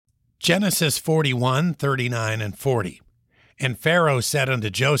Genesis 41:39 and 40. And Pharaoh said unto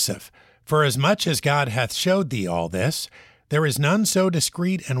Joseph, Forasmuch as God hath showed thee all this, there is none so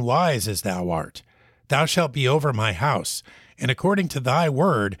discreet and wise as thou art. Thou shalt be over my house, and according to thy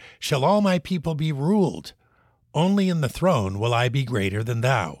word shall all my people be ruled. Only in the throne will I be greater than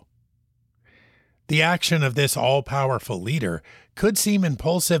thou. The action of this all-powerful leader could seem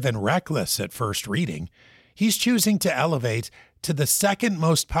impulsive and reckless at first reading. He's choosing to elevate to the second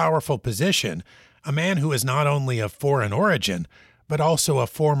most powerful position a man who is not only of foreign origin, but also a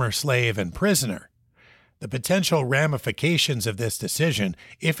former slave and prisoner. The potential ramifications of this decision,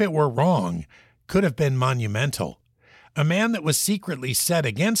 if it were wrong, could have been monumental. A man that was secretly set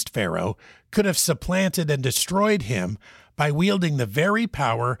against Pharaoh could have supplanted and destroyed him by wielding the very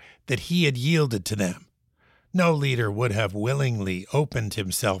power that he had yielded to them. No leader would have willingly opened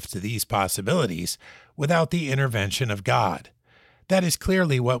himself to these possibilities without the intervention of God. That is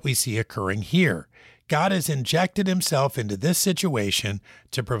clearly what we see occurring here. God has injected himself into this situation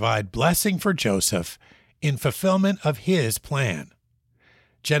to provide blessing for Joseph in fulfillment of his plan.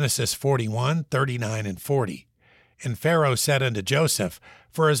 Genesis 41:39 and 40. And Pharaoh said unto Joseph,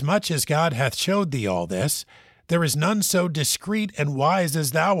 Forasmuch as God hath showed thee all this, there is none so discreet and wise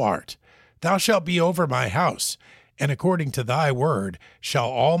as thou art. Thou shalt be over my house, and according to thy word shall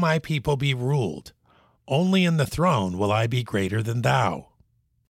all my people be ruled. Only in the throne will I be greater than thou.